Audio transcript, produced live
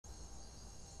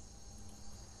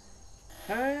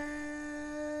Hello,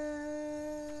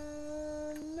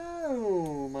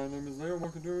 my name is Leo.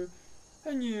 Welcome to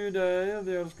a new day of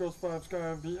the Elder Scrolls 5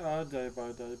 Skyrim VR day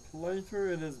by day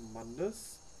playthrough. It is Monday,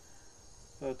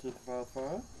 30th of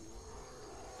Alpha.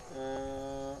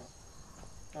 Oh,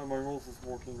 my horse is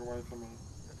walking away from me.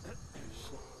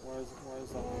 Shit, why is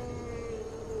that?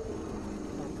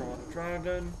 Oh god, a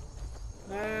dragon.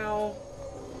 Now!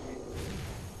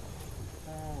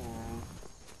 Oh,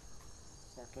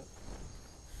 fuck it.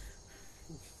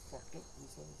 Fuck it, he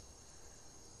says.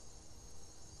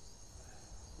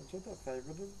 Is that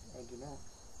favorited? I don't know.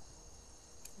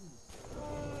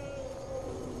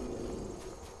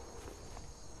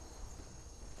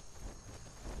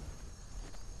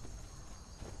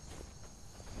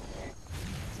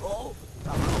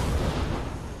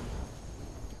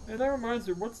 Hey, that reminds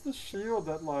me, what's the shield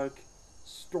that, like,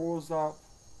 stores up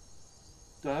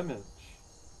damage?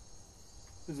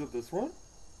 Is it this one?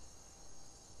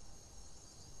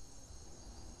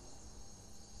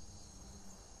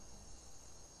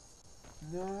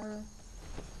 No.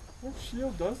 What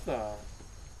shield does that?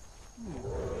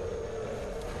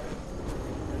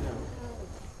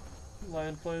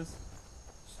 Land, please.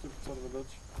 Stupid son of a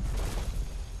bitch.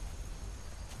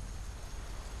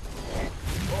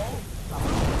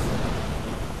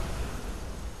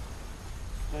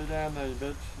 Stay down there, you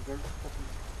bitch. You don't fucking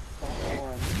stop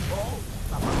flying.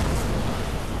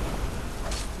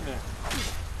 Come here.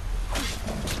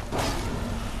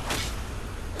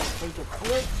 Take a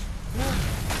switch.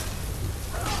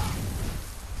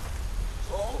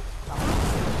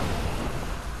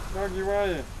 Doggy, where are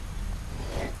you?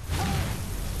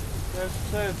 There's a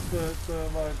chance to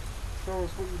like, show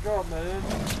us what you got, man.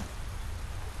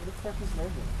 What the fuck is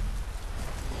Noggy?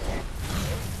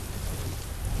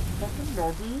 Fucking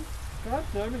Noggy? God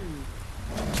damn it, you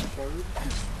showed.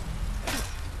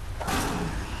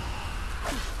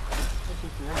 That's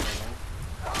just the end of it,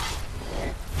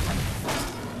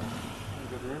 I'm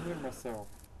gonna remove it myself.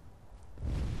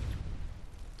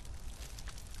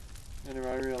 Anyway,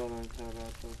 I really don't care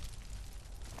about this.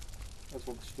 That's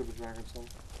what the stupid dragon said.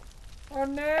 Oh,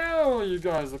 now you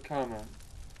guys are coming.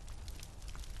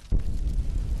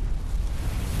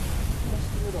 Just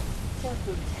here to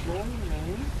fucking join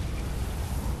me.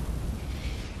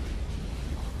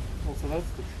 Oh, so that's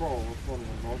the troll. It's not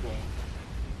even Mogo.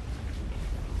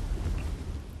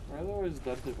 Why are there always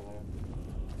dead people here?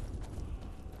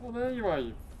 Oh, there you are,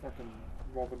 you fucking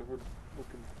Robin Hood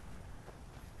looking.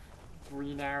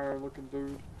 Green Arrow looking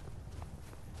dude.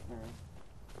 Alright.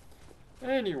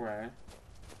 Anyway.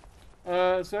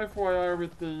 So FYI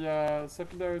with the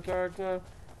secondary character,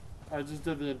 I just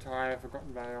did the entire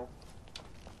Forgotten Vale.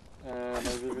 And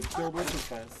I've even killed what's his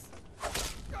face.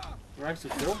 You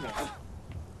actually killed me.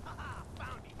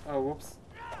 Oh, whoops.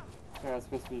 Oh, I was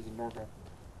supposed to be using Norgo.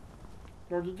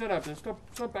 Norgo, get up there.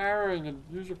 Stop arrowing and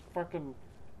use your fucking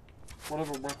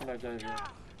whatever weapon I gave you.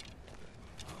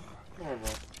 Come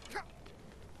over.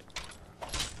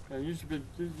 Yeah, use big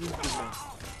mace.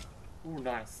 Ooh,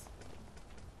 nice.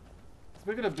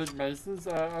 Speaking of big maces,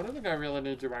 I don't think I really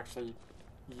need to actually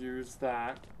use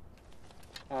that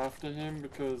after him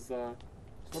because stop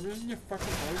using your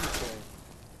fucking overthrow.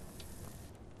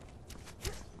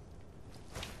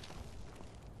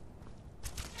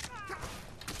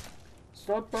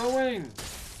 Stop bowing!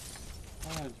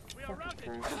 Oh, you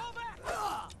fucking crazy.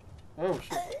 Oh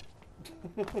shit.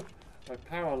 My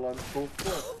power lunge full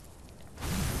foot.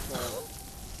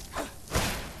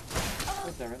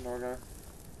 God damn it, Norgo.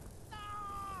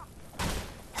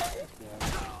 Yeah.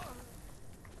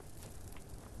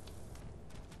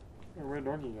 Hey, where'd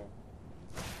Norgo go?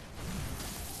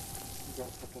 You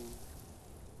got fucking...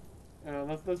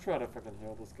 let's try to fucking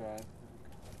heal this guy.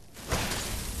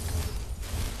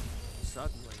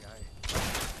 Suddenly, I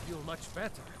feel much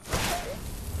better.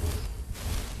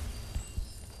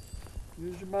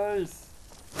 Use your mace!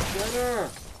 Get her!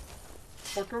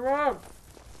 Fuck her up!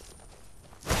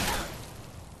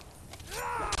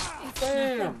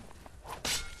 Bam!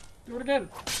 Do it again!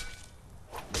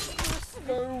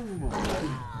 Boom!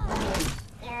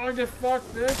 Oh, get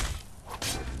fucked, bitch!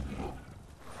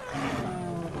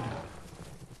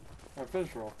 Alright,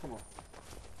 finish her off, come on.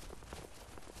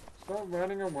 Stop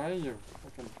running away, you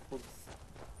fucking puss.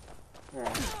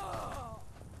 Alright.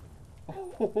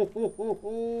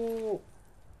 Oh,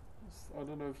 I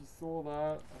don't know if you saw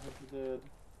that. I hope you did.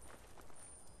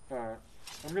 Alright.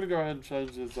 I'm gonna go ahead and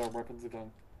change his weapons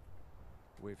again.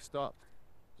 We've stopped.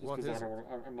 Just What is it?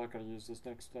 I'm not gonna use this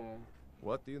next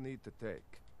What do you need to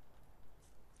take?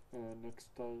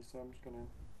 next day, so I'm just gonna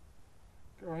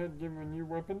go ahead and give him a new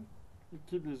weapon. You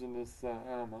keep using this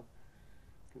armor.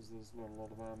 Because there's not a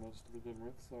lot of armors to begin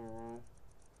with, so,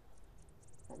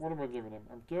 what am I giving him?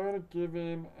 I'm going to give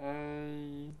him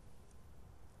a...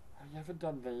 Oh, you haven't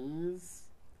done these?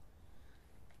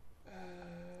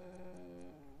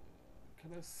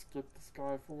 Can I skip the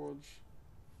Skyforge?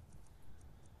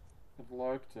 I'd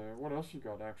like to. What else you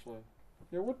got, actually?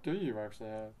 Yeah, what do you actually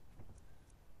have?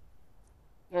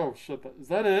 Oh, shit. Is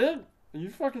that it? Are you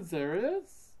fucking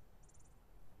serious?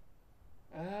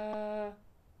 Oh.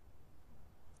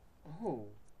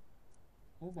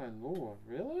 Oh my lord,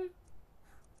 really?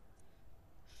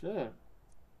 Shit.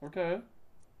 Okay.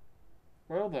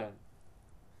 Well then.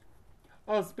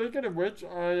 Oh, speaking of which,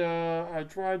 I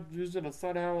tried using a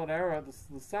sun howling arrow at the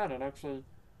sun and actually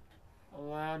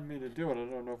allowed me to do it. I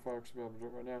don't know if I'll actually be able to do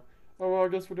it right now. Oh well, I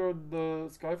guess we're doing the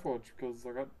Skyforge because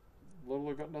I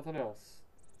literally got nothing else.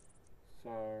 So,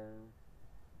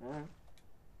 alright.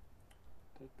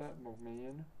 Take that, my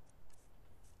man.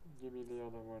 Give me the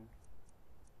other one.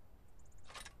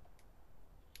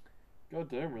 God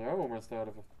damn, we are almost out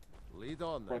of Lead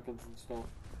on then. weapons and stuff.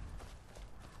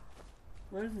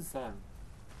 Where's the sun?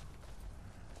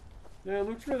 Yeah, it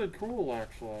looks really cool,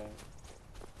 actually.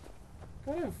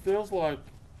 Kind of feels like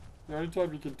the only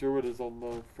time you can do it is on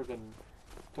the friggin'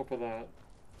 top of that.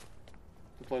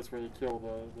 The place where you kill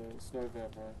the snow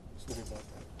vampire.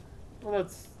 Well,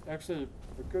 that's actually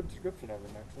a good description of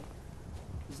him, actually.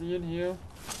 Is he in here?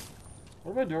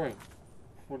 What am I doing?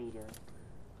 What are you doing?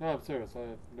 No, I'm serious. I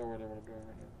have no idea what I'm doing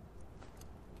right now.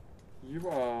 You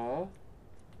are...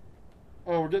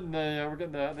 Oh, we're getting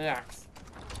the axe.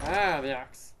 Ah, the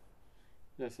axe.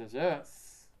 Yes, yes,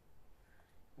 yes.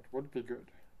 That would be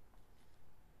good.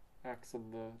 Axe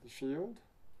and the shield.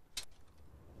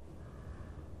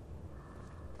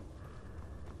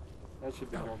 That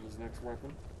should be Norman's next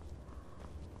weapon.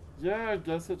 Yeah, I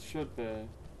guess it should be.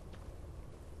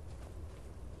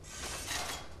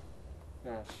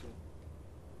 Oh, shit.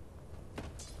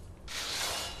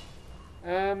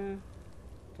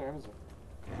 What was it?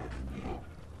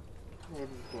 What is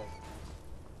it?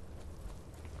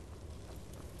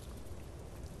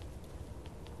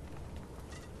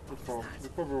 It's fine. We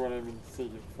probably won't even see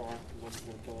you fight because I'm just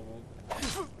gonna kill him.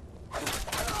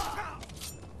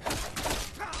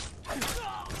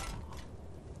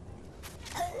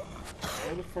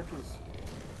 Where the fuck is...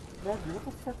 No, what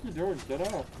the fuck are you doing? Get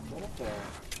up. Get up there.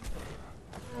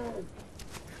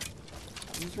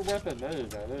 Use your weapon. There you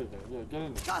go. There you go. Yeah, get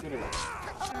in there. Get in there.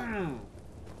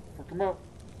 Fuck him up.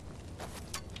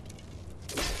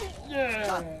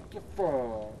 Yeah! Get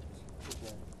fucked.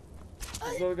 Okay.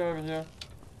 There's another guy over here.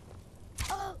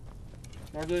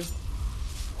 Nuggy.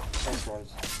 Oh,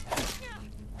 Christ.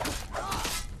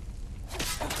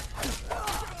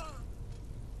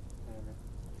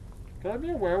 Can I be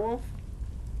a werewolf?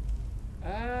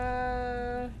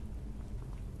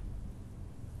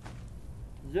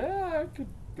 Yeah, I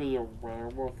could be a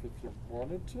werewolf if you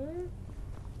wanted to.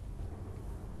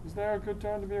 Is there a good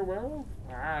time to be a werewolf?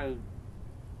 I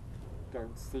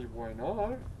don't see why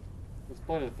not. There's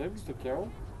plenty of things to kill.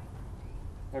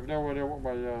 I have no idea what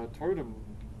my totem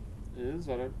is.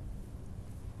 I don't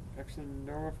actually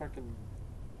know if I can...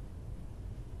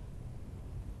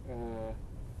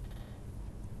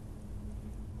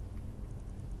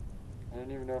 I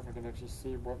don't even know if I can actually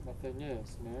see what my thing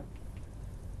is, no?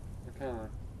 I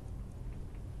can't.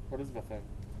 What is my thing?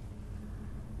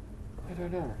 I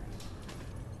don't know.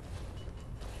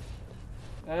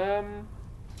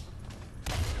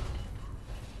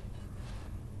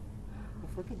 The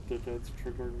fucking dickheads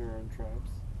triggering their own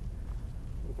traps.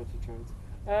 What a bunch of traits.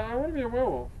 I want to be a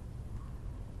werewolf.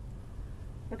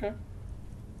 Okay.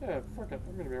 Yeah, fuck it.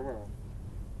 I'm gonna be a werewolf.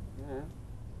 Alright.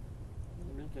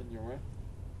 Let me get in your way.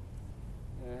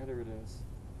 Here it is.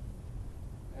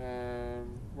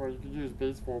 Well, you can use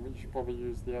beast form, but you should probably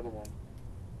use the other one.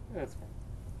 Yeah, that's fine.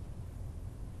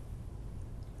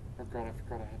 Oh god, I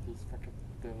forgot I had these fucking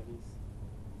abilities.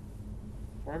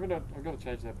 Or I've got to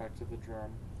change that back to the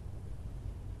drum.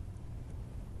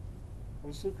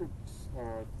 What secrets?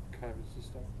 Cabbage and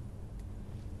stuff.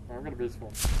 Oh, I'm gonna beast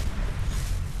form.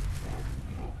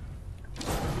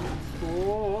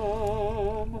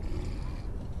 Storm!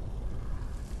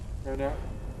 Right now,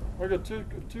 I got two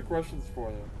questions for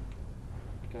you.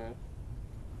 Okay.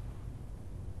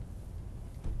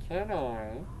 Can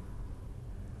I?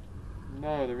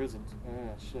 No, there isn't.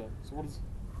 Ah, shit. So what is...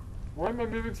 Why am I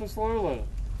moving so slowly?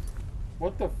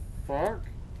 What the fuck?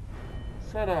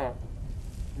 Shut up.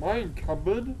 Am I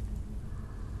encumbered?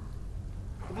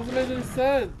 It doesn't make any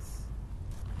sense.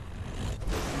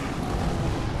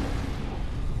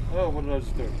 Oh, what did I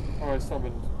just do? Oh, I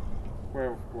summoned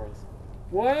werewolf boys.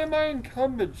 Why am I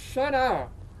encumbered? Shut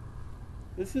up!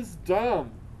 This is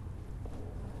dumb.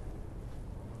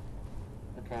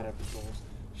 I can't open doors.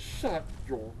 Shut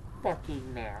your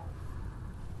fucking mouth.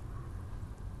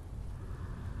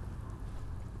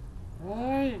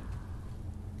 Why?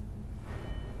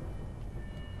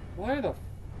 Why the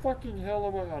fucking hell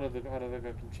am I? I don't think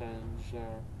I can change.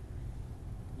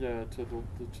 Yeah,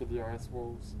 to the ice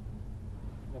wolves.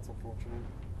 That's unfortunate.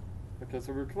 Okay,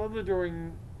 so we're clearly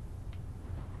doing.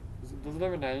 Does it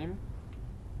have a name?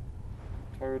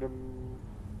 Totem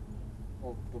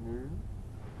of the Moon.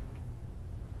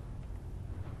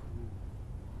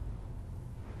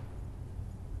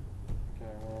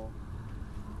 Okay, well.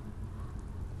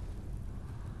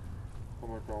 Oh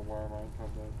my god, why am I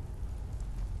encumbered?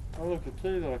 Oh look, a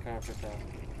key that I can't pick up.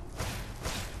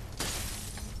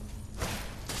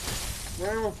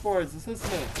 Werewolf boys, assist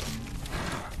me!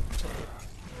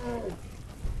 Oh.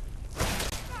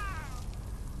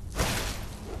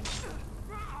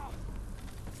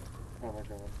 Oh my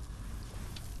god.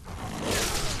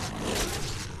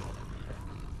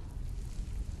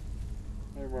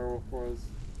 Hey werewolf boys.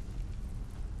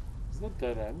 Is that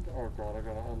dead end? Oh god, I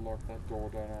gotta unlock that door,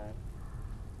 don't I?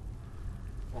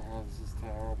 Oh, this is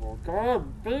terrible.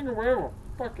 God, being a werewolf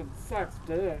fucking sucks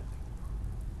dick.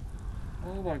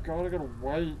 Oh my god, I gotta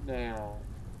wait now.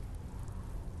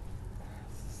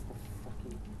 This is the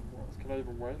fucking worst. Can I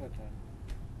even wait? I can.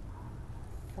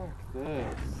 Fuck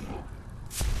this.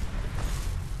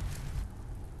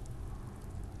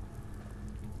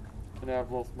 And now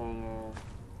I've lost my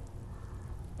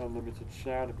unlimited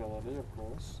shout ability, of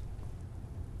course.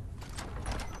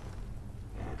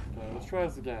 Okay, let's try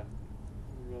this again.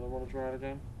 You really want to try it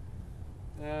again?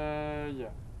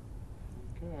 Yeah.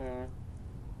 Okay.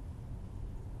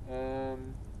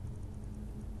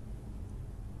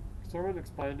 Someone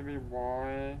explain to me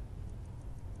why.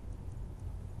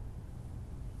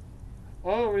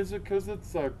 Oh, is it because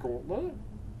it's a gauntlet?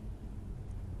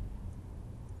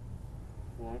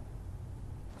 What?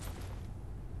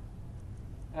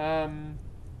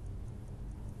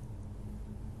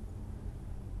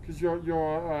 Because your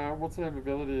what's the name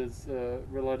ability is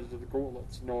related to the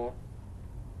gauntlets, not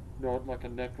like a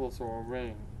necklace or a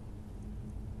ring.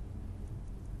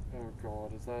 Oh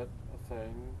god, is that a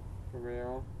thing for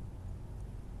real?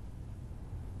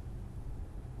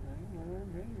 I don't know,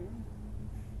 maybe.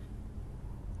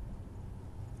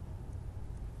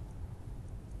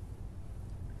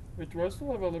 Wait, do I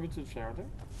still have unlimited shouting?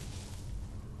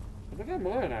 I think I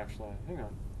might actually. Hang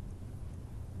on.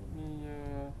 Let me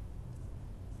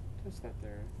test that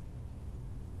theory.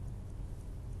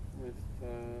 With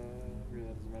really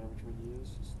doesn't matter which one you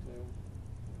use,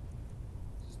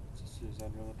 just use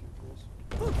unrelative, of course.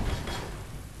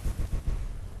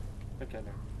 Okay,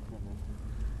 no.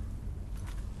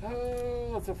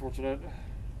 Oh, that's unfortunate.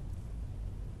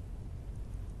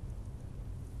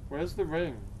 Where's the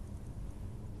ring?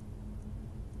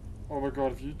 Oh my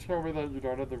god, if you tell me that you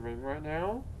don't have the ring right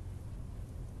now,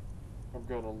 I'm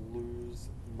gonna lose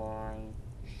my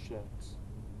shit.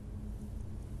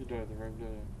 You don't have the ring, do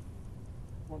you?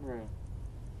 What ring?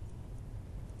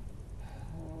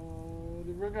 Oh,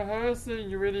 the ring of Hersing,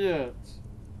 you idiot!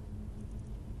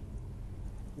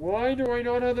 Why do I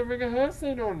not have the ring of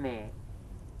Hersing on me?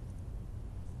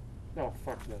 Oh,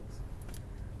 fuck this.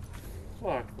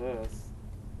 Fuck this.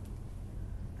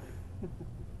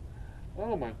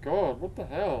 Oh my god, what the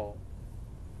hell?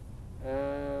 I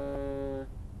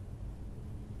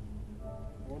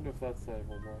wonder if that's safe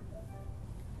or what.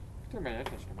 Turn my air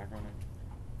conditioner back on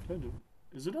it.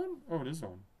 Is it on? Oh, it is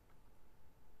on.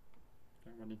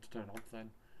 Don't I need to turn it off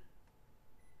then?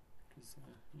 Because,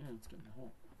 yeah, it's getting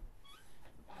hot.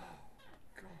 Oh,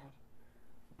 god.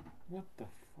 What the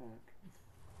fuck?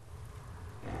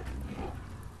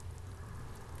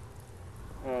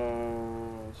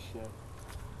 Oh, shit.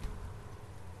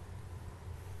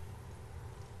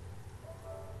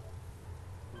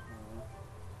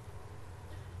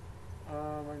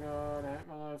 Oh my god, I hate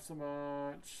my life so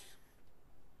much.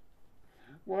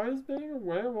 Why is being a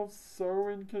werewolf so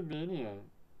inconvenient?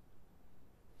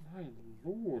 My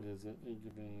lord, is it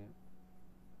inconvenient.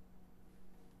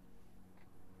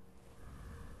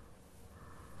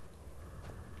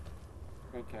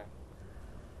 Okay.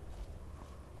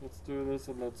 Let's do this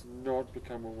and let's not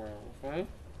become a werewolf, eh?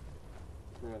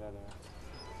 Try that out.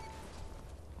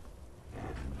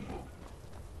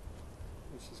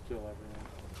 Let's just kill everyone.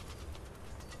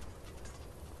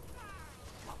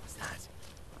 What was that?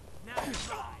 Now you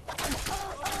try.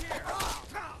 Over here.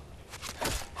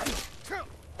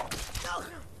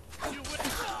 You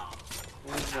wouldn't.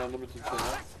 Where's my unlimited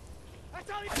chance? That's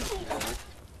all you do.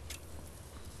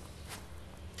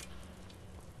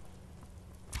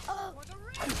 Want a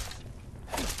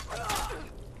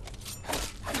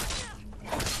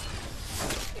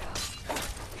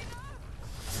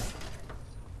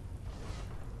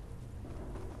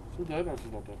dead? Oh,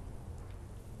 she's not dead.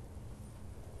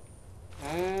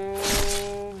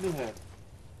 And the head.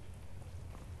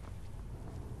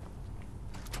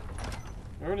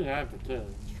 I already have the kid,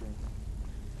 it's true.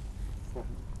 Fuck.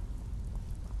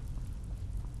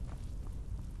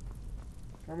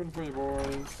 Coming for you,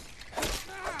 boys.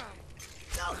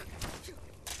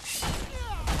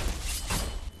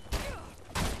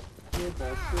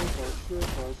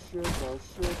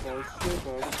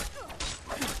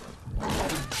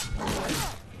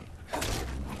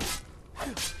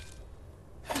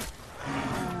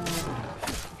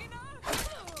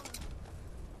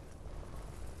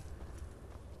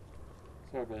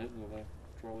 Sorry about hitting you there,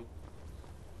 trolley.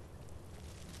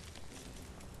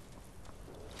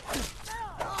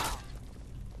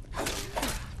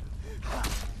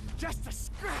 Just a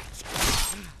scratch.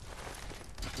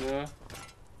 Yeah.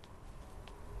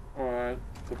 Alright,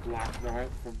 the Black Knight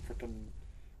from frickin'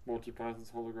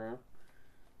 Multi-Planet's hologram.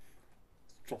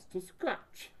 It's just a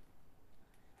scratch.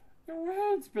 Your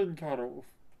head's been cut off.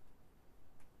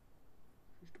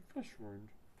 Just a flesh wound.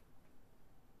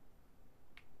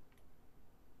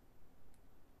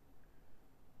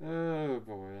 Oh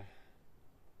boy.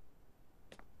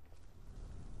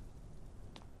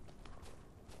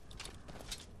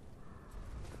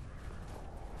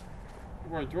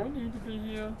 Wait, do I need to be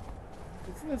here?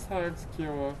 Isn't this Hag's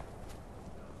Cure?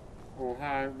 Or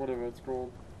Hag, whatever it's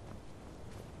called.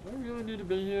 Do I really need to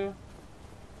be here?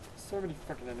 So many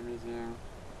fucking enemies here.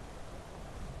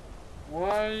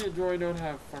 Why do I not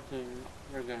have fucking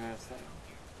regular hair stand?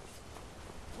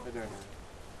 I don't know.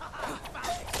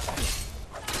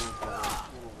 Oh god,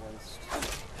 what a waste.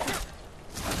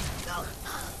 No,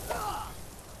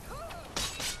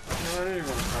 I don't even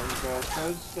want to tell you guys,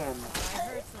 because, I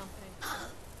heard something.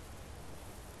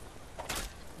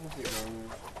 what's it going on?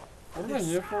 What am I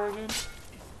here for again?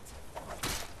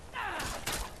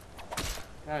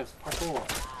 Guys, fuck off.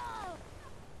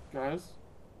 Guys?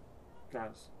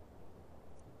 Guys.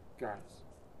 Guys.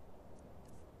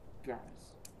 Guys.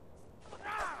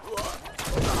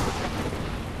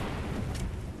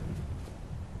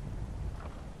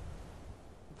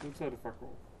 Don't say to fuck off.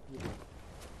 You do.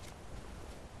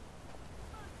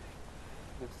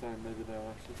 Next time, maybe they'll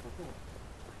actually fuck off.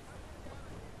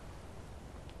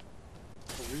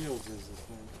 The wheels is this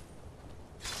thing.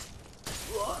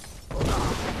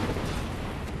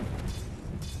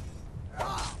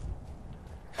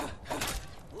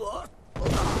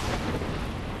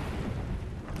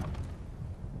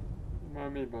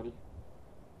 Remind me, buddy.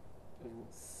 A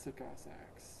sick ass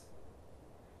axe.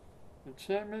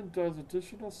 Enchantment does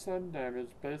additional sun damage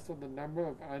based on the number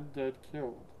of undead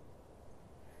killed.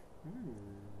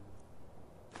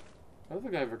 I don't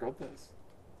think I ever got this.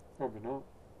 Probably not.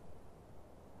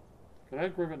 Can I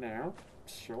equip it now?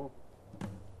 Sure. Go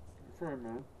for it,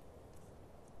 man.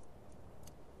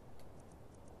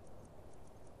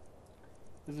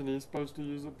 Isn't he supposed to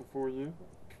use it before you?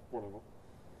 Whatever.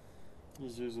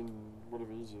 He's using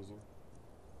whatever he's using.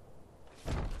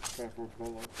 Careful with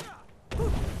that.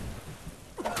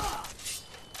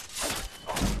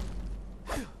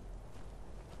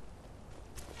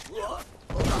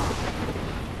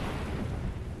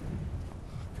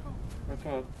 I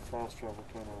can't fast travel,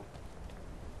 can I?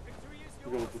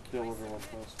 We gotta have to kill everyone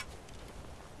first.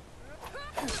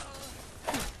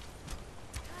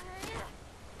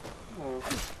 No.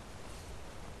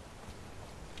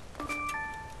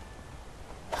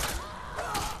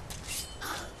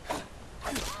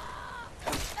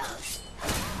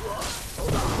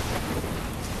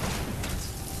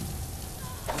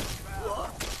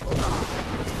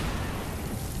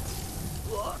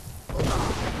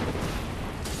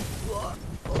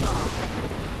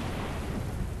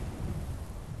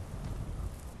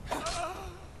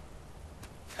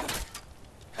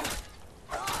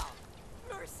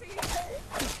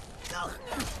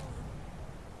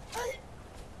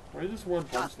 Why just one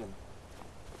punch them?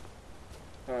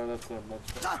 Oh, that's a much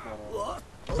better.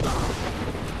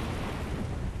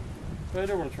 I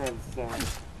don't want to try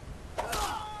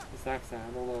this axe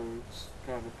hand, although it's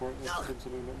kind of pointless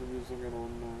considering that we're using it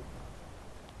on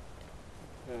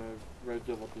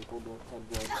regular people, but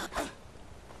undead.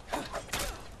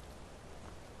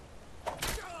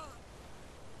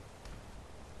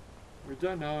 We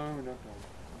don't know, we're not done.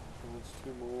 Oh, it's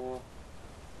 2 more.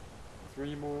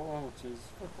 3 more. Oh, jeez.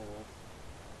 Fuck off.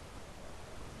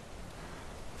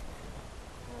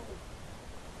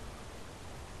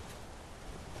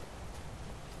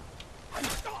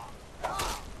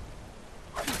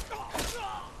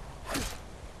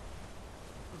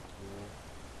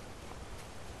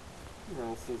 Who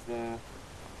else is there?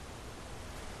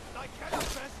 I cannot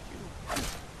rescue.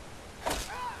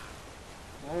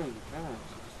 No, you can't.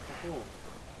 Just fuck off.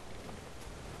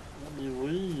 Let me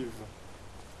leave.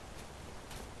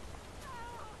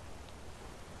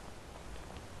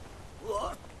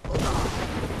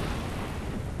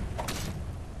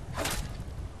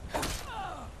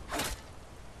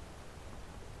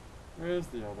 Where's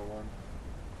the other one?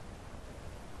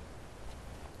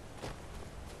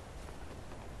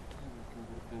 Oh my god,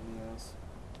 what a pain in the ass.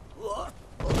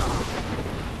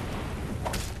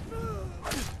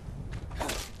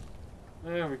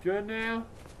 There we good now?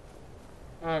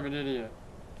 I'm an idiot.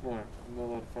 What? I'm not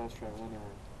allowed to fast travel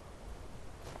anyway.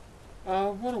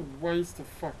 Oh, what a waste of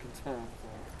fucking time,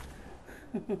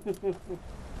 though.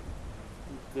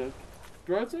 Dick.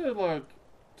 Do I have to, like,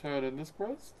 turn in this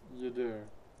quest? You do.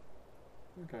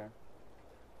 Okay.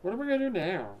 What am I gonna do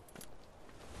now?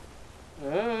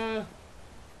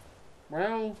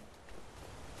 Well,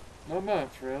 not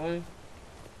much, really.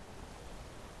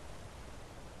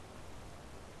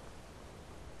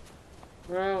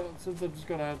 Well, since I'm just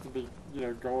gonna have to be, you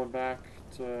know, going back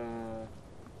to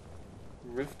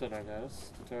Riften, I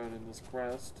guess, to turn in this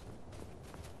quest.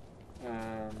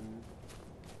 I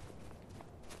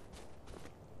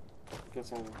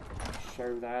guess I'll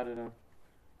show that in a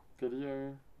video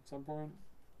at some point.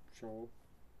 Sure.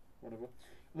 Whatever.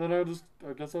 And then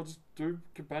I guess I'll just do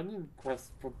companion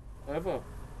quests forever.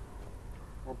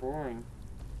 How boring.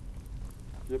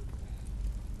 Yep.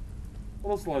 I'd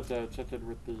also like to check in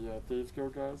with the Thieves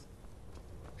Guild guys.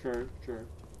 True.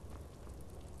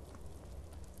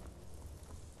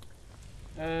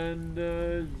 And,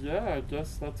 yeah, I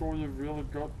guess that's all you've really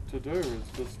got to do is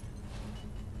just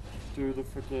do the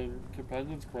freaking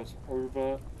companions quest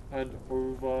over and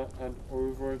over and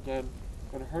over again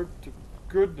and hope to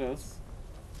goodness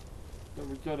that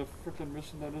we get a freaking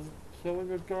mission that isn't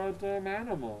killing a goddamn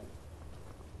animal.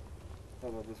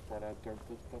 Although at this point I don't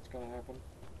think that's gonna happen.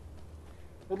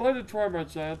 I'd like to try my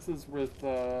chances with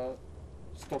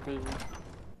stopping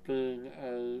being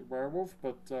a werewolf,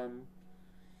 but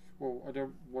well, I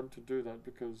don't want to do that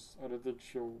because I don't think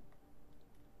she'll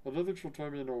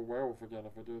turn me into a werewolf again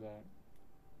if I do that.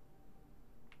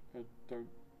 I think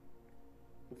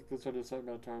there's only a certain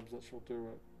amount of times that she'll do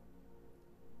it.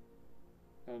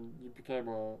 And you became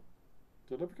a...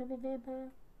 Did I become a vampire?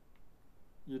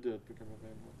 You did become a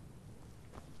vampire.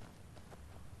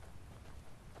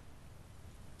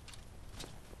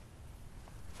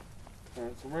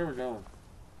 Alright, so where are we going?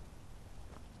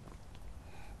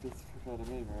 Beats the fuck out of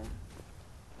me,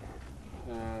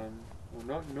 man. Well,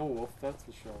 not north, that's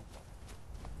for sure.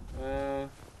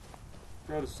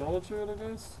 Go to Solitude, I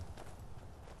guess?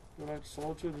 Go back to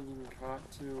Solitude and you can cart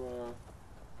to,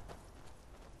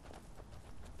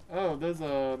 Oh, there's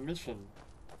a mission.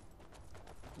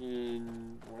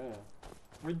 In... where?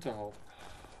 Winterhold.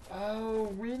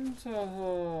 Oh,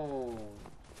 Winterhold!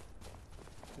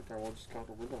 I think I will just cart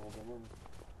to Winterhold then.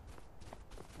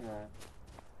 Alright.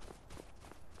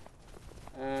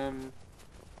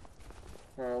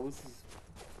 Well, this is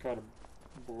kind of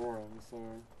boring, so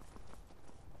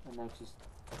I might just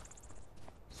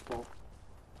stop.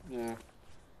 Yeah,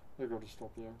 maybe I'll just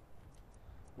stop here.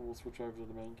 And we'll switch over to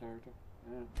the main character.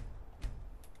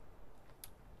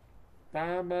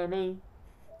 Bye, baby!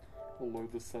 I'll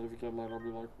load the save again later. I'll be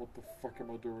like, what the fuck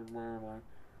am I doing? Where am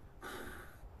I? I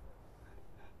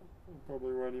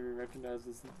probably won't even recognize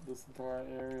this entire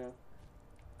area.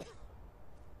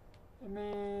 I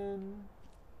mean...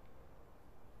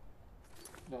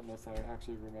 not unless I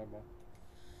actually remember.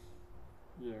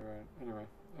 Yeah, right. Anyway.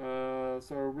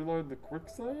 So reload the quick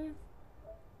save?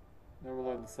 No,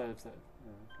 reload the save. Oh,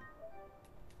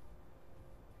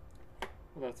 okay.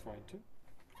 Well, that's fine too.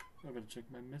 I better check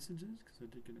my messages, because I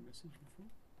did get a message before.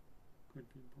 Could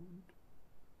be important.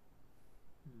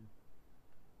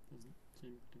 Doesn't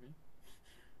seem to be.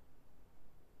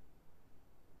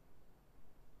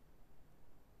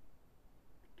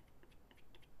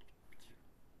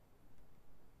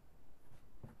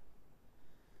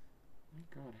 My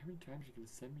god, how many times are you going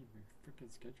to send me my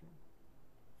freaking schedule?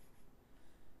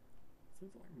 It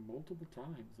says like multiple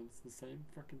times, and it's the same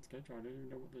freaking schedule. I don't even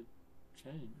know what they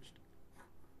changed.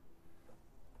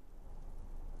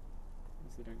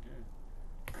 Unless they don't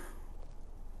care.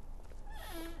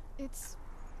 It's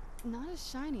not as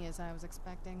shiny as I was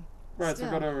expecting. Right, Still,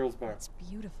 so got Ariel's back. it's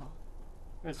beautiful.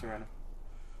 Hey, Serena.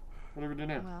 What do we do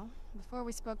now? Well, before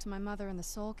we spoke to my mother in the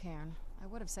soul cairn, I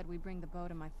would have said we'd bring the bow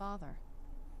to my father.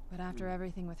 But after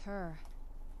everything with her,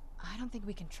 I don't think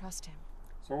we can trust him.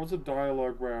 So what's a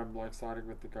dialogue where I'm like siding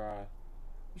with the guy?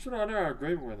 You should honor our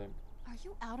agreement with him. Are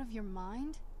you out of your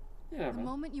mind? Yeah, The man.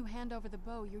 moment you hand over the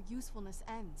bow, your usefulness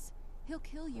ends. He'll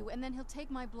kill you, and then he'll take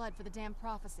my blood for the damn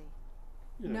prophecy.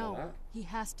 You know No, he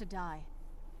has to die.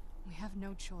 We have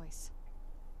no choice.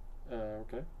 that.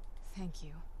 Okay. Thank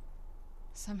you.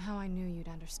 Somehow I knew you'd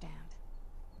understand.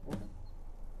 Okay.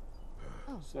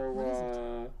 Oh, So, what is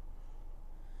it?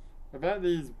 about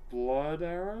these blood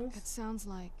arrows? It sounds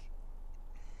like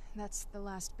that's the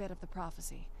last bit of the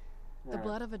prophecy. The Right.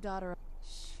 blood of a daughter.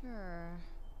 Sure.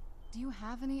 Do you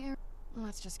have any arrows?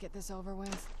 Let's just get this over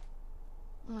with.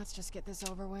 Let's just get this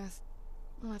over with.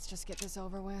 Let's just get this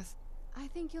over with. I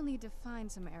think you'll need to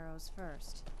find some arrows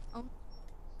first. Oh.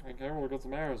 Okay, well, we've got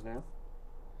some arrows now.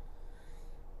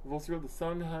 We've also got the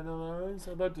sun had arrows.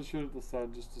 I'd like to shoot at the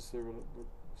sun just to see what it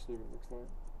looks like.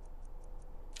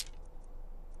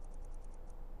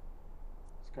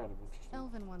 It's kind of interesting.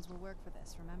 Elven ones will work for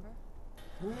this, remember?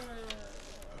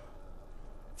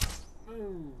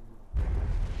 Ooh.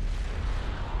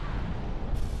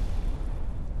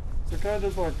 So it kind of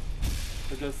does like,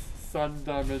 I guess, sun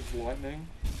damage lightning.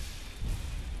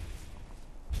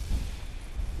 Does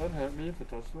that hurt me if I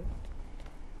touch it?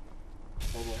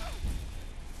 Hold on.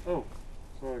 Oh,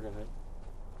 sorry I got hit.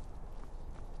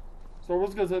 So I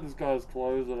was going to set this guy's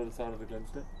clothes and I decided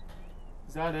against it.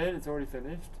 Is that it? It's already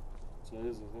finished?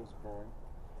 Jesus, that was boring.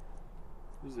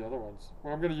 Use the other ones.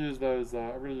 Well, I'm going to use those,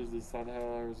 I'm going to use these sun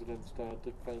arrows against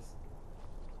Dick Face.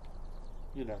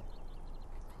 You know.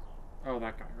 Oh,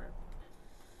 that guy, right.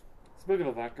 Speaking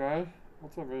of that guy,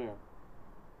 what's over here?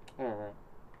 Oh, right.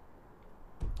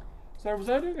 So, was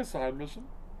I doing a side mission?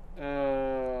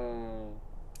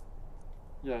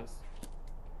 Yes.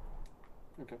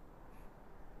 Okay.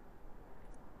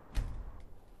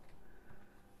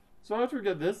 So after we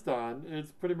get this done,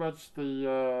 it's pretty much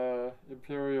the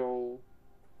Imperial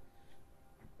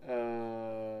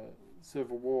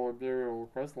Civil War Imperial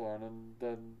quest line, and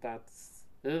then that's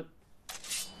it.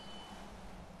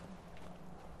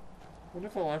 I wonder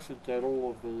if I'll actually get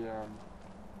all of the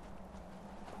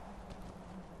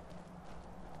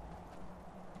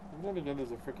then again, there's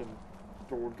a freaking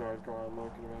Dawn Guard guy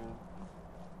lurking around.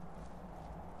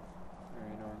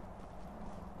 Very annoying.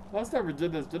 Last time we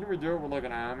did this, didn't we do it with like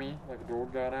an army? Like a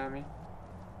Dawn Guard army?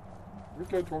 Did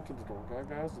we go talk to the Dawn Guard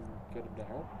guys and get them to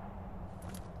help?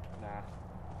 Nah.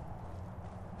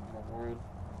 I'm not worried.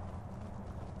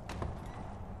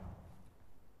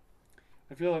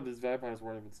 I feel like these vampires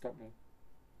won't even stop me.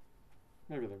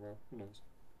 Maybe they will. Who knows?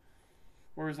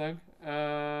 What were you saying?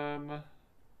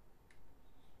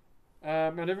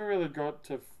 I never really got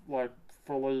to like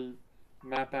fully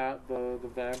map out the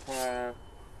vampire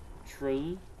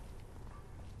tree.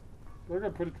 But I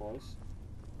got pretty close.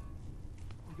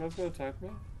 You guys gonna attack me?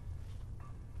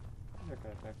 You're not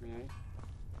gonna attack me, eh?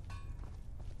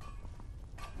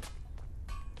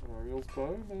 Oriole's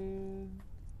Bowman.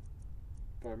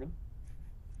 Bowman.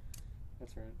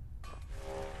 That's right.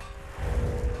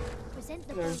 Present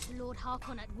the Hello. bow to Lord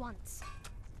Harkon at once.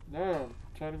 No, I'm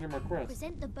trying to do my quest.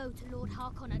 Present the bow to Lord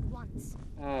Harkon at once.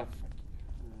 Ah, fuck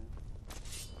you.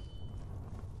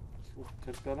 We'll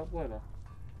pick that up later.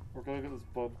 Or can I get this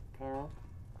blood power up?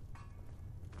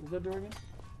 What is that doing again?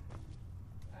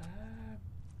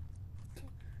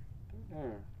 Don't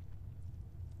know.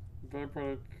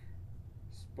 Vampiric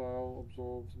spell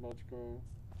absorbs magical.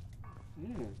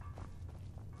 Interesting.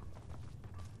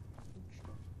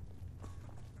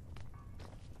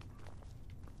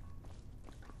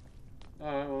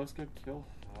 Alright, well, let's go kill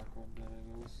Harkon then,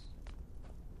 I guess.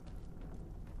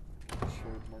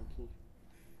 Showed monkey.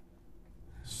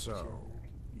 So,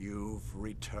 you've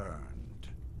returned.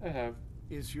 I have.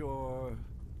 Is your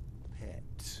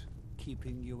pet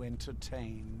keeping you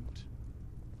entertained?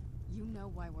 You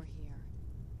know why we're here.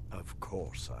 Of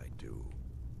course I do.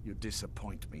 You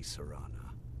disappoint me, Serana.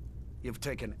 You've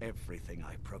taken everything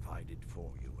I provided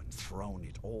for you and thrown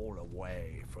it all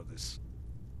away for this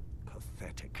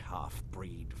pathetic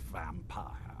half-breed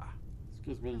vampire.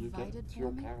 Excuse me, you get Provided it's for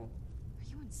your me? power. Are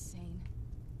you insane?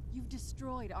 You've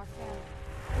destroyed our family.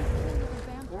 You've killed little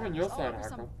vampires We're on your all side, over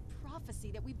some Harkon.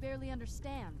 prophecy that we barely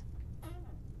understand.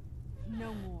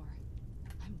 No more.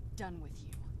 I'm done with you.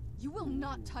 You will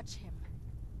not touch him.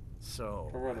 So,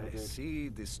 Correct, I dude. see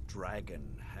this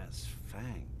dragon has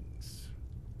fangs.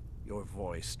 Your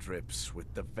voice drips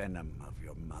with the venom of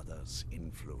your mother's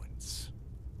influence.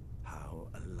 How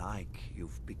alike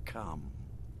you've become.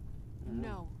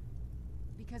 No.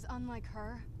 Because unlike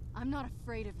her, I'm not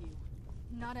afraid of you.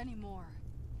 Not anymore.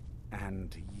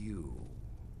 And you.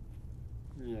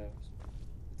 Yes.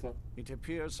 What's up? It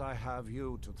appears I have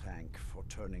you to thank for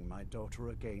turning my daughter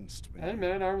against me. Hey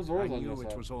man, I was I always on your knew it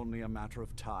side. was only a matter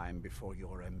of time before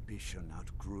your ambition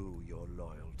outgrew your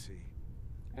loyalty.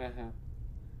 Yeah.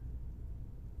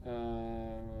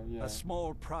 A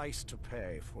small price to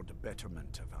pay for the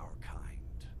betterment of our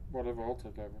kind. Whatever, I'll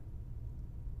take over.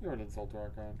 You're an insult to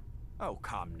our kind. Oh,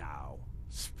 come now.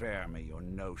 Spare me your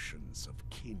notions of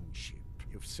kinship.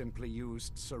 You've simply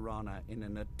used Serana in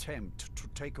an attempt to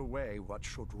take away what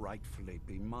should rightfully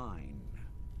be mine.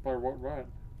 By what right?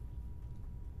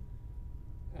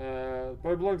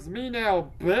 Boy belongs to me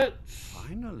now, bitch!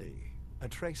 Finally, a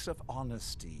trace of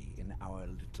honesty in our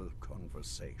little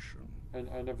conversation.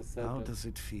 I never said How that. does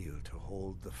it feel to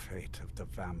hold the fate of the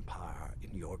vampire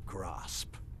in your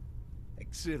grasp?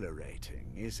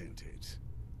 Exhilarating, isn't it?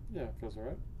 Yeah, feels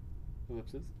alright.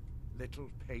 Ellipses. Little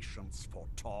patience for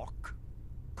talk?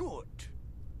 Good.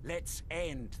 Let's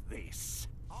end this.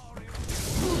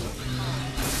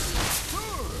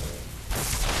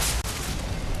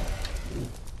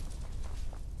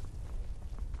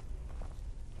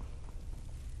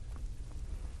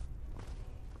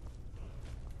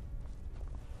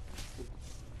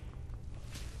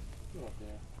 Get up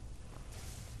here.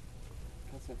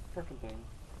 That's a frickin' thing.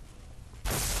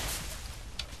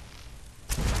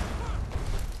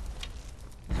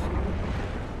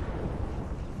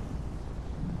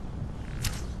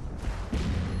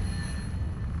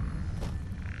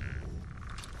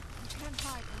 You can't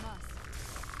hide from us.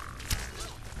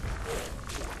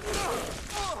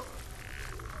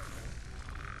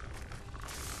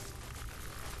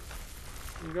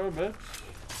 Here you go, bitch.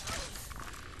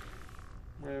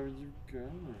 Where are you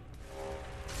going?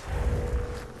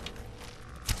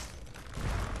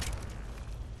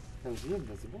 Oh, is he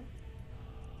invisible?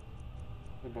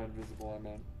 And by invisible, I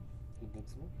meant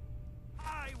invincible.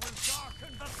 I will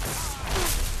darken the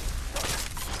sky!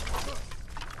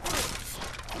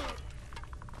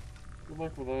 Good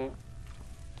luck with that.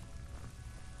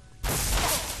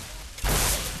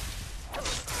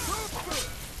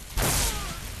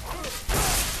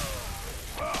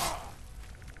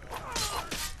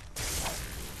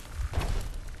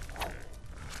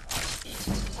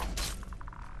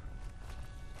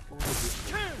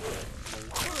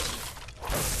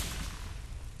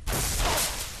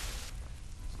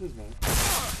 Excuse me.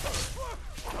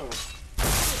 Oh.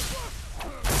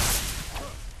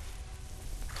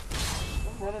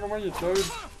 Stop running away, you toad.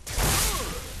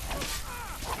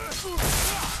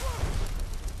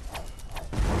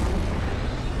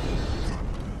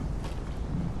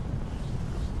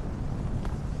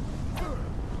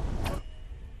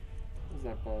 Where's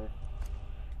that bow?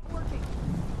 Working.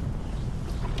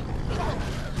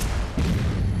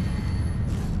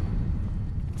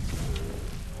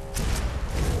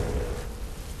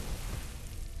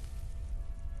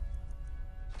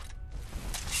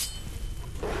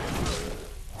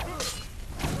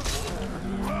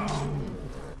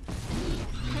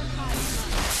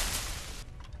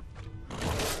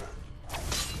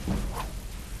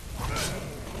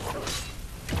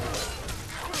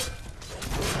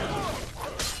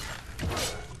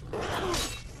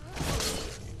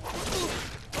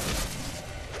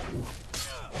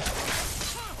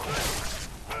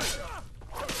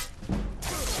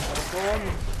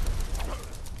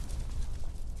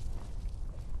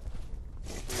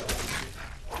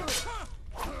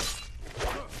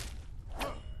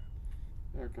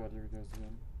 Oh god, here he goes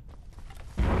again.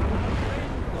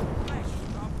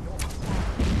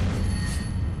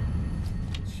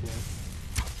 Shit.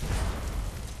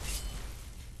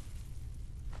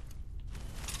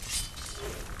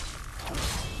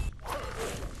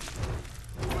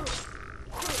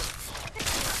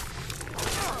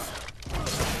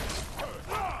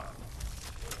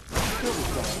 Kill this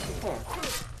guy, what the fuck?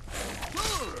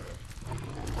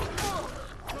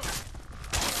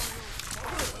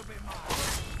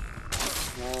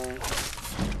 No.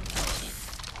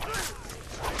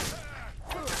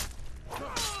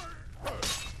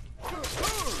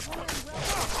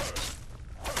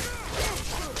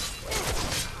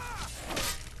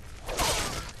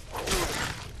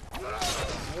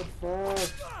 What the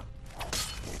fuck?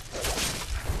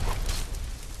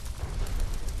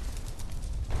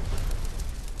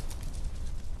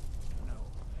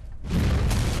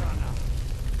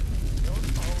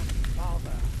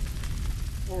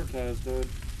 Poor guys, dude.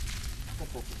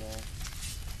 That's what the guy.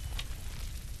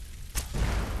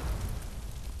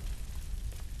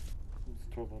 It's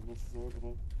totally unnecessary,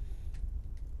 but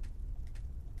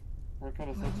what kind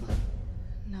of sense is it?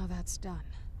 Now that's done.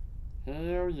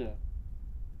 Hell yeah.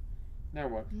 Now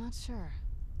what? I'm not sure.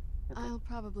 Okay. I'll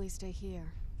probably stay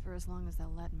here for as long as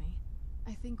they'll let me.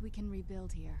 I think we can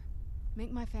rebuild here.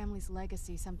 Make my family's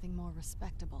legacy something more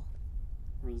respectable.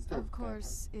 I mean, still Of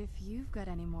course, if you've got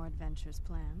any more adventures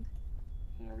planned.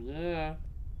 Hell yeah.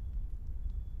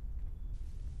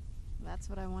 That's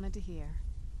what I wanted to hear.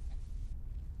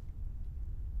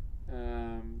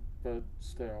 But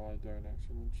still, I don't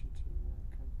actually want you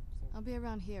to come. So. I'll be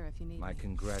around here if you need My me.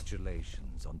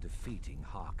 congratulations on defeating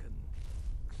Harkon.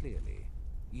 Clearly,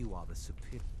 you are the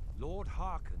superior. Lord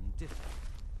Harkon differed.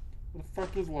 What the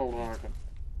fuck is Lord Harkon?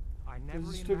 I never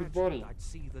a stupid imagined body. I'd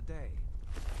see the day.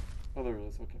 Oh, there he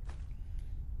is. Okay.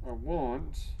 I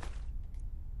want.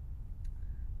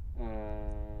 No.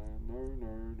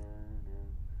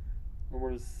 I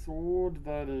want a sword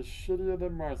that is shittier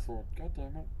than my sword. God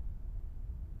damn it.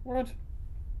 What?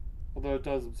 Although it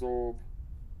does absorb.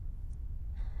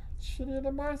 It's shittier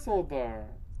than my sword, though.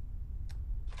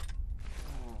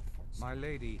 Oh, fuck's My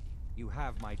lady, you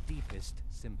have my deepest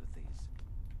sympathies.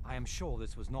 I am sure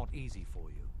this was not easy for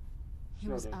you. He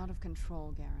was Shut up. out of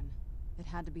control, Garen. It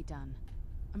had to be done.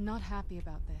 I'm not happy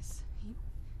about this.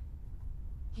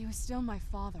 He was still my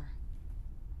father.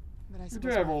 But I We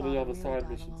suppose do have my all the father other really side died a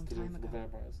missions long to do time for the ago.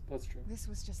 vampires. That's true. This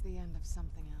was just the end of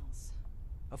something else.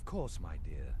 Of course, my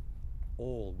dear.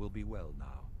 All will be well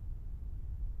now.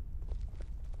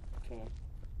 Okay.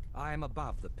 I am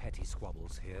above the petty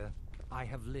squabbles here. I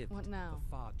have lived What now?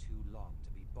 for far too long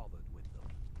to be bothered with them.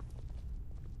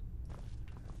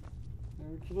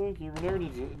 Okay,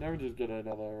 we never did get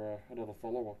another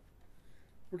follower.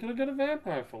 We're gonna get a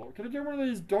vampire follower. Can I get one of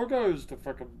these doggos to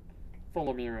fucking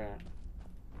follow me around?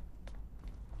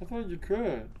 I thought you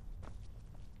could.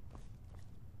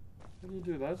 How do you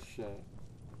do that shit?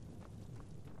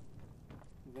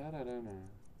 That I don't know.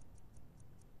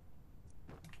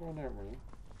 Find out, will you?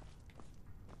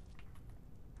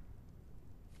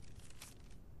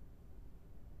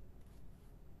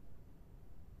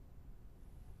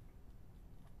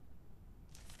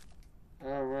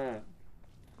 Oh, right.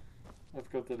 I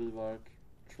forgot that he, like,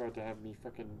 tried to have me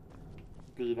fucking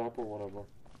beat up or whatever.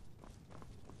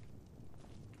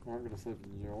 Well, I'm gonna sleep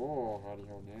in your hidey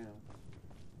hole now.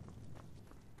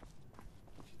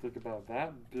 What you think about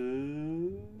that,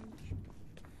 bitch?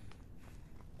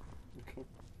 Okay.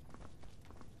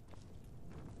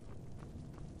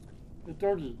 Hey,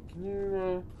 doggy, can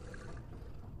you,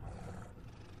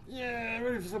 yeah,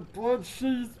 ready for some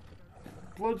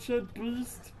bloodshed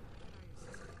beast?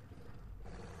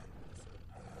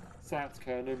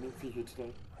 Satsuka, no meat for you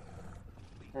today.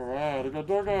 Alright, I got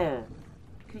doggo!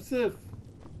 Kusith!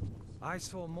 I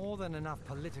saw more than enough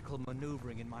political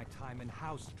maneuvering in my time in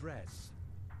House Dress.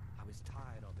 I was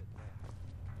tired of it there.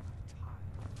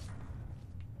 Tired.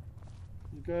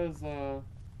 You guys,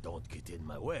 Don't get in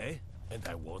my way, and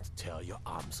I won't tear your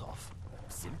arms off.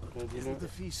 Simple, Okay, you isn't know- the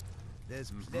feast?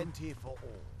 There's plenty for all.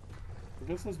 I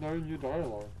guess there's no new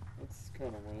dialogue. That's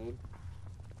kind of weird.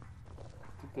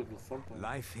 I think there'd be something.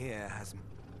 Life here has...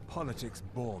 Politics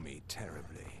bore me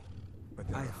terribly. But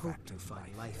I hope to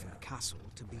find life in a castle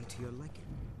to be to your liking.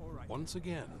 Once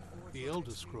again, the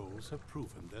Elder Scrolls have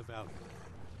proven their value.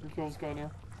 Who kills guy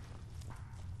now?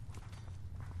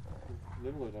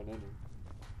 Literally don't know him.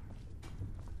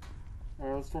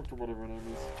 Alright, let's talk to whatever her name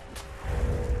is.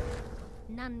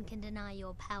 None can deny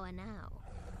your power now.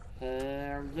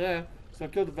 Hell yeah! So I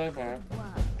killed the vampire. Good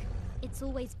work. It's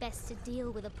always best to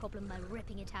deal with a problem by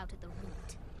ripping it out at the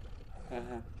root.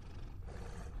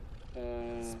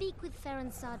 Speak with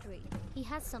Ferran Sadri. He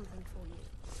has something for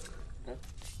you. Okay.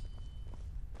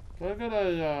 Can I get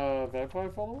a vampire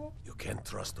follower? You can't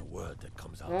trust a word that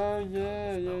comes out. Oh of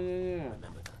yeah.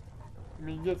 Remember that. I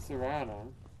mean, you get Serrano.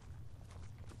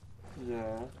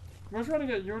 Yeah. You were trying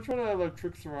to like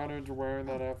trick Serrano into wearing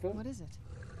that outfit? What is it?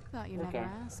 Thought you'd Okay.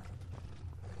 never ask.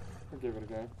 I'll give it a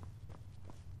go.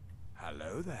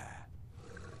 Hello there.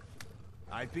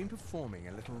 I've been performing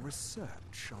a little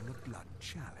research on the blood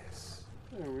chalice.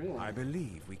 Oh, really? I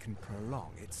believe we can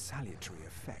prolong its salutary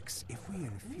effects if we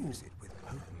infuse it with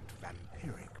potent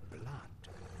vampiric blood.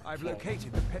 I've Okay.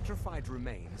 located the petrified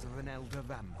remains of an elder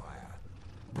vampire.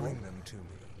 Bring them to me,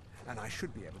 and I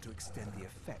should be able to extend the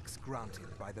effects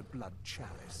granted by the blood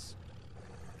chalice.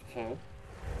 Okay.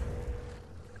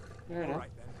 Fair enough. All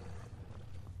right then.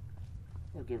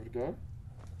 I'll give it a go.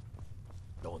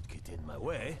 Don't get in my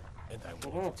way, and I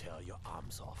Shut won't up. tear your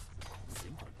arms off.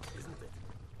 Simple, isn't it?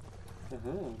 It's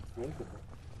very simple.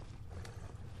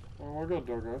 Oh, I got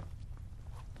doggo.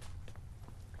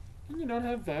 Can you not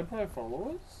have vampire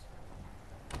followers?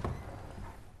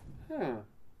 Huh.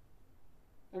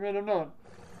 I mean, I'm not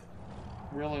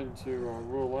willing to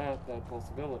rule out that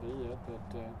possibility yet,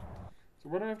 but, so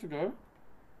where do I have to go?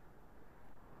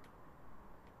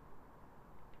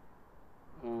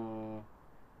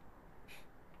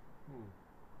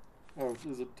 Oh,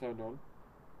 is it turned on?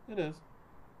 It is.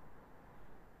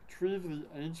 Retrieve the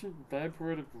ancient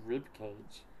vampiric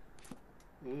ribcage.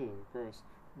 Ew, gross.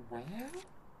 Wow?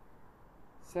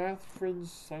 South Fringe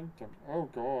Sanctum. Oh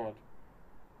god.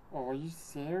 Oh, are you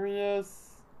serious?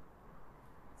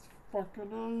 It's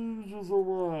fucking ages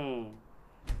away.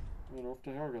 Right, off to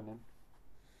Helgen then.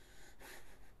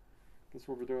 Guess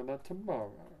we'll be doing that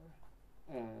tomorrow.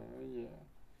 Yeah.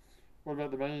 What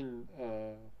about the main,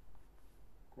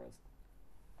 quest?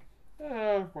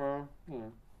 Well, yeah.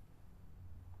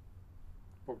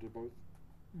 Probably do both.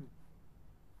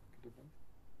 Could do both.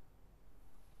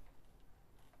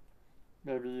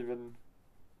 Maybe even...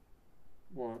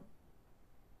 What?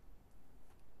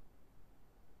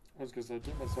 I was gonna say,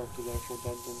 get myself to the actual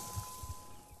dungeon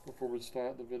before we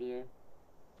start the video.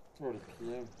 It's already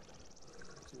PM.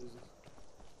 Jesus.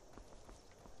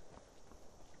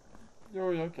 Oh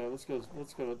yeah, okay, let's get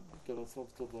ourselves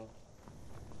to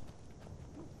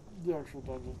the actual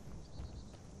dungeon.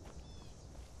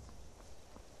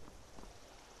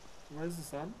 Where's the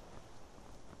sun?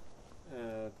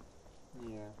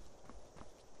 Yeah.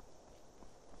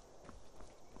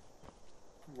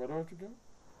 Where do I have to go?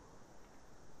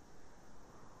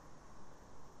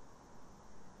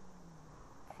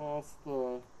 Past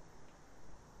the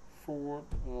fort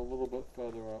and a little bit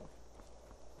further up.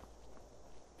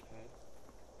 Okay.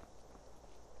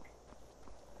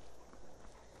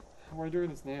 How am I doing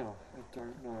this now? I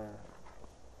don't know.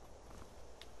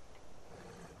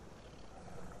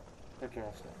 Okay,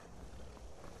 I'll stop.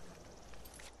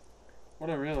 What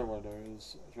I really want to do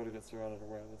is try to get surrounded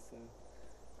away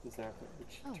this outfit,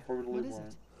 which totally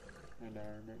won't. I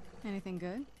know, but Anything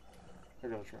good? I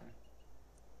gotta try.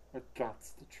 I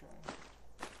gots to try.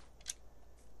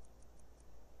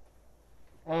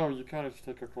 Oh, you can't just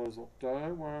take your clothes off.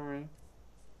 Don't worry.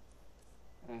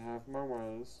 I have my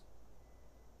ways.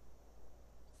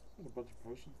 Got a bunch of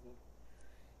potions there.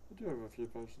 I do have a few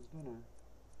potions, don't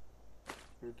I?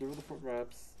 We'll give her the foot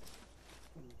wraps.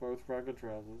 And both ragged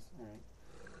trousers. Alright.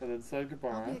 And then say goodbye.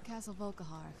 I'll be at Castle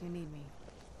Volkahar if you need me.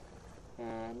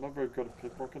 I'm not very good at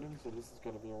pickpocketing, so this is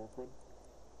gonna be awkward.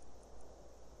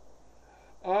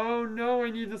 Oh no, I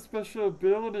need a special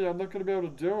ability. I'm not gonna be able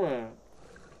to do it.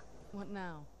 What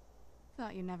now?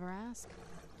 Thought you'd never ask.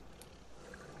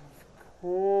 Of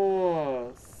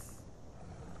course.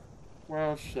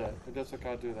 Well, shit. I guess I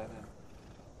can't do that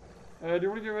then. Do you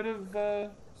want to get rid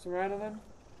of Serrano then?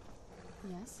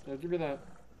 Yes. Yeah, give me that.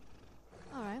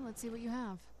 Alright, let's see what you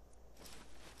have.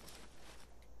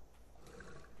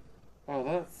 Oh,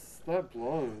 that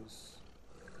blows.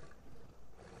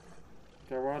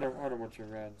 Okay, well, I don't want you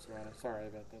red, Serrano. Sorry,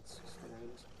 but that's just the way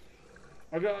it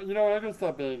is. You know what? I'm gonna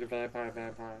stop being a vampire,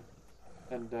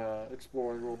 and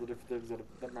exploring all the different things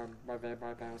that my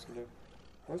vampire powers can do.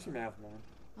 Where's your mouth, man?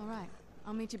 Alright,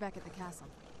 I'll meet you back at the castle.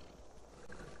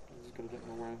 I'm just gonna get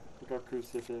in my way. We got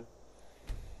Crucif here.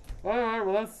 Alright,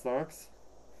 well that sucks.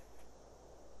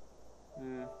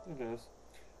 I guess.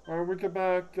 Alright, we get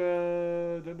back,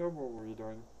 don't know what were you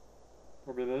doing.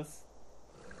 Probably this.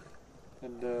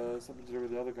 And something to do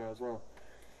with the other guy as well.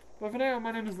 But for now,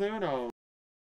 my name is Leonard.